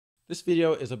This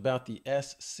video is about the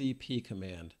scp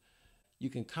command. You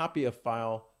can copy a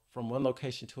file from one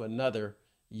location to another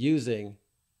using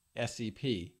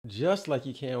scp, just like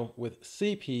you can with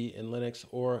cp in Linux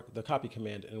or the copy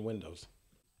command in Windows.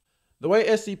 The way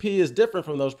scp is different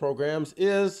from those programs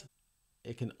is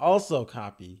it can also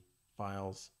copy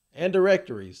files and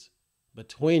directories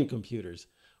between computers,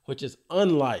 which is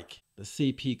unlike the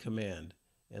cp command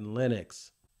in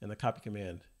Linux and the copy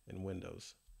command in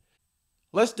Windows.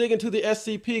 Let's dig into the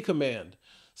scp command.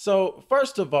 So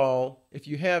first of all, if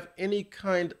you have any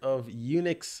kind of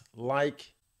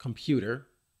Unix-like computer,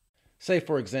 say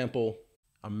for example,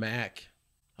 a Mac,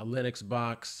 a Linux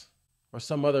box, or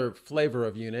some other flavor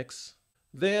of Unix,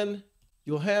 then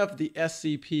you'll have the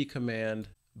scp command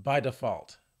by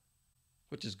default,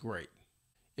 which is great.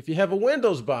 If you have a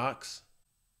Windows box,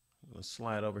 I'm going to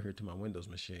slide over here to my Windows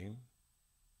machine,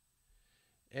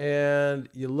 and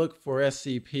you look for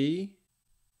scp,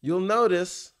 you'll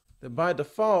notice that by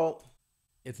default,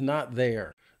 it's not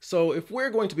there. So if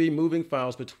we're going to be moving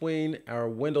files between our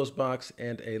Windows box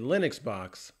and a Linux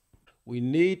box, we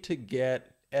need to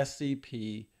get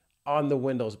scp on the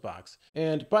Windows box.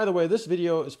 And by the way, this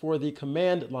video is for the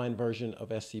command line version of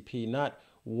scp, not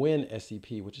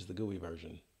WinSCP, which is the GUI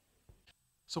version.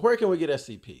 So where can we get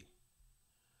scp?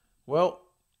 Well,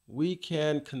 we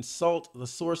can consult the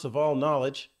source of all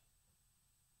knowledge,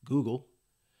 Google,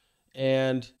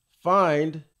 and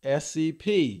find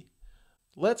scp.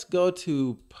 Let's go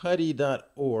to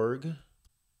putty.org,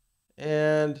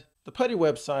 and the Putty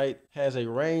website has a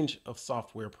range of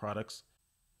software products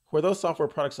where those software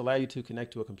products allow you to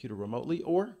connect to a computer remotely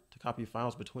or to copy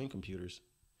files between computers.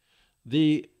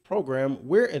 The program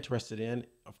we're interested in,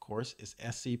 of course, is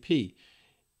scp.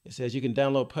 It says you can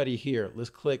download Putty here. Let's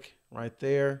click right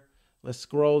there. Let's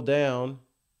scroll down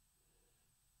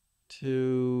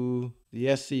to the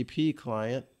scp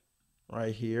client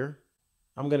right here.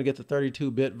 I'm going to get the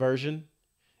 32-bit version.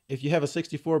 If you have a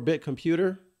 64-bit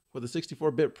computer with a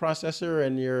 64-bit processor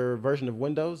and your version of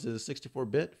Windows is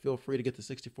 64-bit, feel free to get the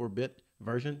 64-bit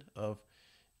version of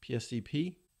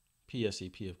PSCP.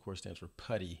 PSCP, of course, stands for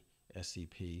Putty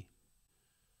SCP.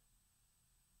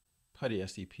 Putty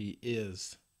SCP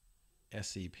is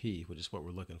SCP, which is what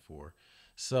we're looking for.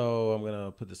 So I'm going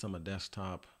to put this on my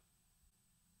desktop.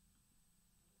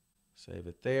 Save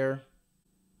it there.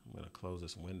 I'm going to close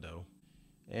this window.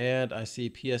 And I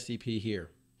see PSCP here.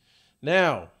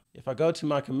 Now, if I go to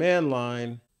my command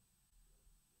line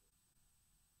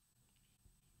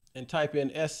and type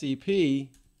in scp,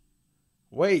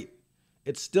 wait,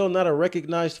 it's still not a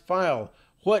recognized file.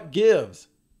 What gives?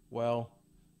 Well,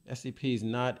 scp is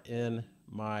not in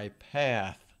my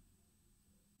path.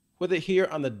 With it here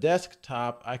on the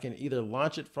desktop, I can either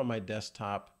launch it from my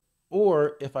desktop,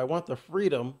 or if I want the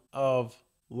freedom of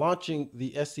launching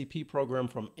the scp program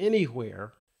from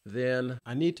anywhere, then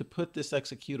I need to put this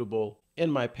executable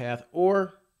in my path,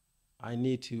 or I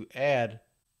need to add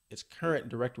its current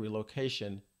directory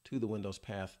location to the Windows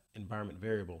path environment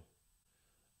variable.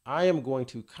 I am going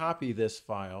to copy this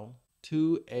file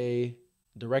to a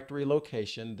directory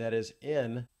location that is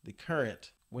in the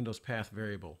current Windows path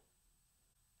variable.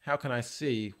 How can I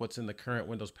see what's in the current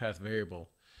Windows path variable?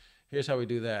 Here's how we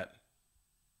do that.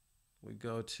 We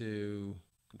go to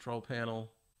Control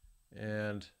Panel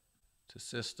and to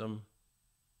System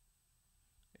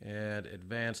and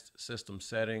Advanced System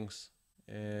Settings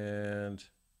and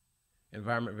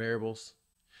Environment Variables.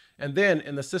 And then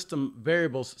in the System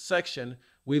Variables section,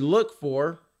 we look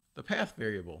for the path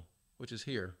variable, which is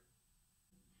here.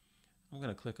 I'm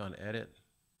going to click on Edit,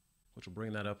 which will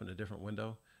bring that up in a different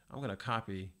window. I'm going to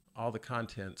copy all the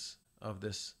contents of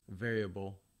this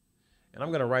variable, and I'm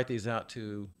going to write these out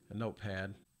to a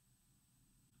notepad.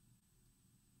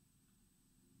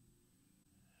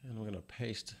 And we're going to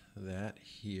paste that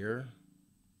here.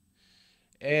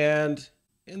 And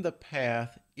in the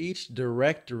path, each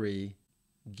directory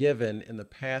given in the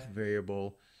path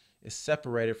variable is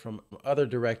separated from other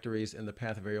directories in the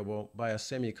path variable by a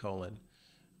semicolon.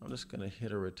 I'm just going to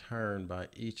hit a return by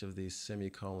each of these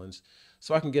semicolons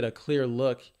so I can get a clear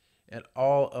look at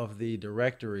all of the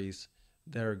directories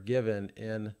that are given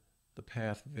in the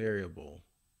path variable.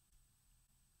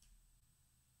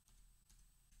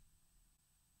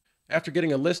 After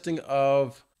getting a listing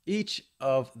of each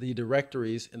of the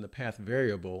directories in the path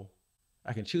variable,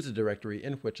 I can choose a directory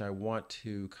in which I want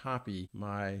to copy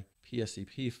my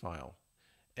PSCP file.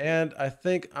 And I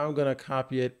think I'm going to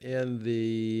copy it in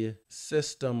the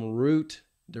system root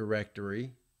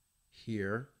directory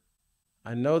here.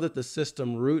 I know that the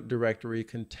system root directory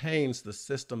contains the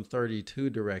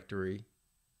system32 directory,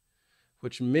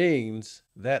 which means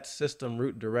that system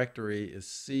root directory is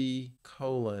C:\Windows.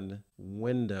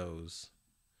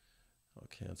 I'll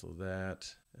cancel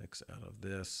that, X out of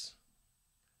this,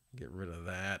 get rid of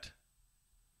that.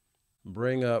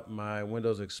 Bring up my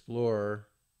Windows Explorer,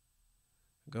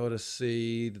 go to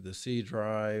C, the C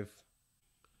drive,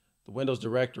 the Windows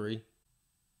directory,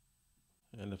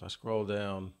 and if I scroll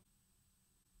down,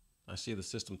 I see the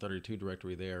System32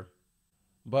 directory there.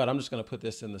 But I'm just going to put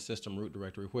this in the system root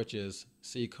directory, which is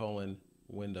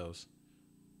C:\Windows.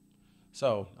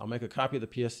 So I'll make a copy of the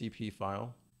PSCP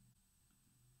file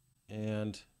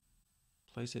and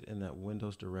place it in that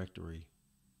Windows directory.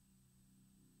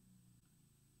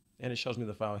 And it shows me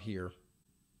the file here.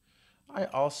 I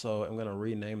also am going to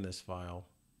rename this file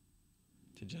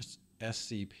to just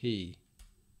SCP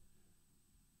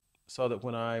so that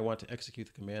when I want to execute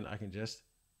the command, I can just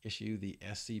issue the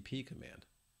SCP command.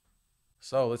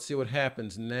 So let's see what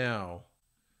happens now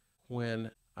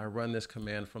when I run this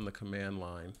command from the command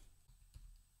line.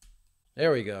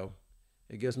 There we go.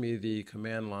 It gives me the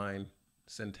command line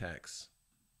syntax.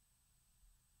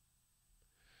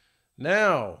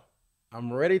 Now,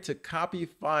 I'm ready to copy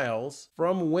files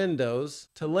from Windows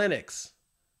to Linux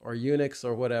or Unix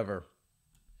or whatever.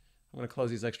 I'm going to close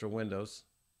these extra windows.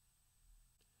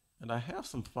 And I have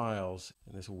some files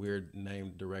in this weird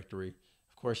named directory.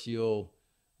 Of course, you'll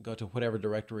go to whatever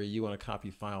directory you want to copy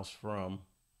files from.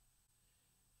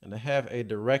 And I have a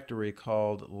directory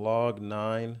called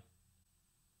log9.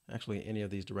 Actually, any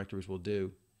of these directories will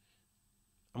do.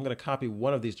 I'm going to copy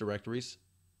one of these directories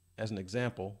as an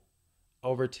example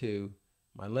over to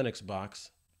my Linux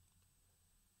box.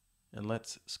 And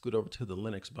let's scoot over to the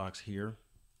Linux box here.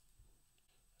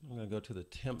 I'm going to go to the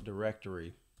temp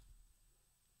directory.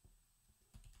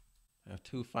 I have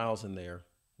 2 files in there,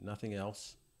 nothing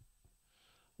else.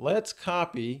 Let's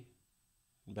copy,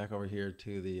 back over here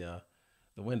to the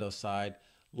Windows side,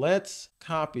 let's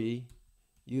copy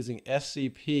using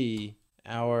SCP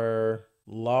our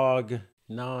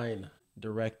log9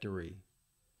 directory.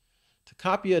 To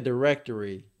copy a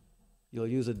directory, you'll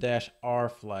use a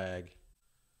 -R flag.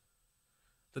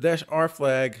 The -R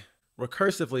flag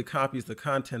recursively copies the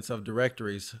contents of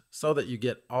directories so that you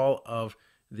get all of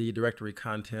the directory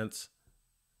contents.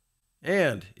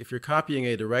 And if you're copying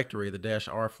a directory, the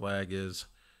 -R flag is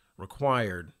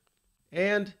required.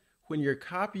 And when you're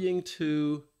copying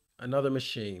to another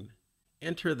machine,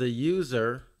 enter the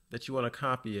user that you want to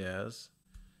copy as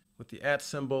with the @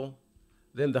 symbol,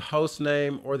 then the host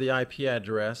name or the IP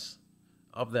address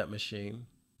of that machine,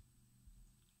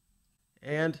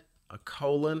 and a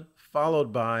colon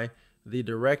followed by the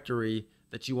directory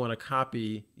that you want to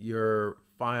copy your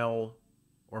file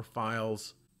or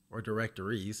files or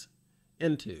directories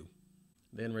into,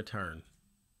 then return.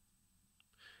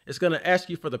 It's going to ask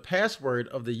you for the password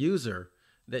of the user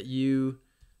that you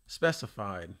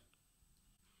specified.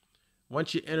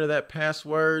 Once you enter that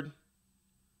password,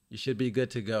 you should be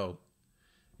good to go.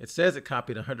 It says it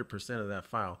copied 100% of that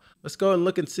file. Let's go and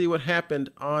look and see what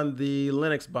happened on the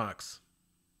Linux box.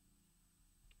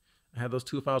 I had those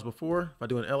 2 files before. If I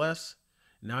do an ls,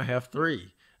 now I have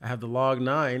 3. I have the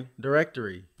log9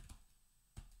 directory.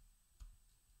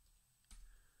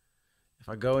 If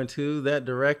I go into that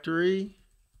directory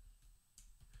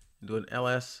and do an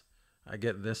ls, I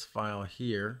get this file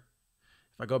here.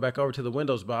 If I go back over to the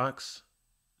Windows box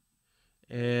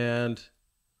and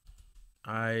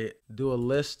I do a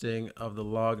listing of the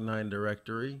log9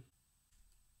 directory,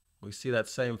 we see that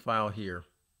same file here.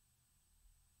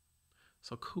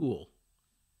 So cool,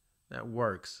 that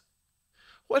works.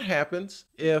 What happens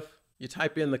if you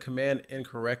type in the command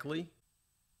incorrectly?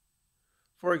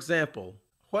 For example,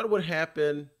 what would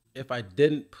happen if I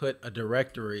didn't put a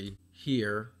directory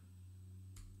here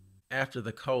after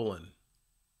the colon?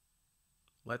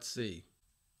 Let's see.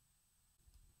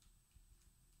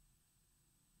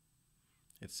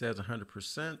 It says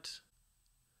 100%.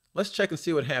 Let's check and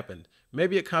see what happened.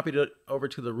 Maybe it copied it over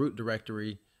to the root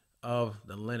directory of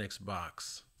the Linux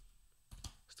box.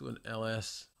 Let's do an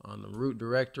ls on the root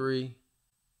directory.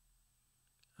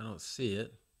 I don't see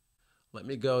it. Let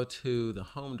me go to the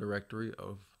home directory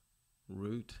of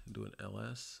root and do an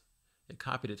ls. It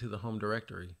copied it to the home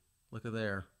directory. Look at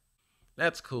there.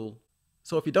 That's cool.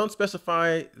 So if you don't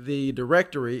specify the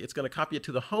directory, it's going to copy it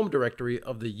to the home directory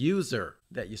of the user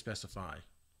that you specify.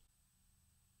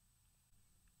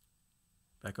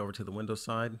 Back over to the Windows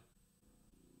side.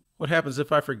 What happens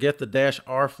if I forget the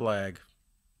 -R flag?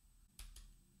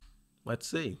 Let's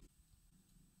see.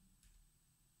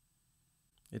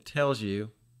 It tells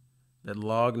you that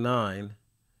log9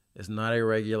 is not a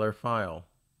regular file.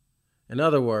 In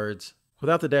other words,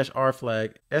 without the -R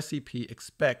flag, SCP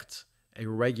expects a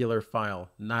regular file,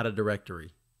 not a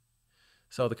directory.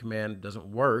 So the command doesn't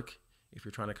work if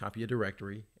you're trying to copy a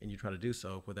directory and you try to do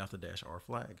so without the -R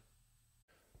flag.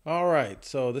 All right,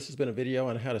 so this has been a video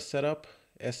on how to set up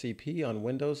SCP on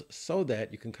Windows so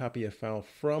that you can copy a file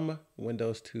from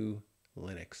Windows to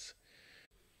Linux.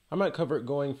 I might cover it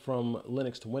going from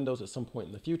Linux to Windows at some point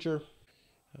in the future.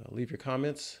 Leave your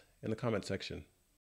comments in the comment section.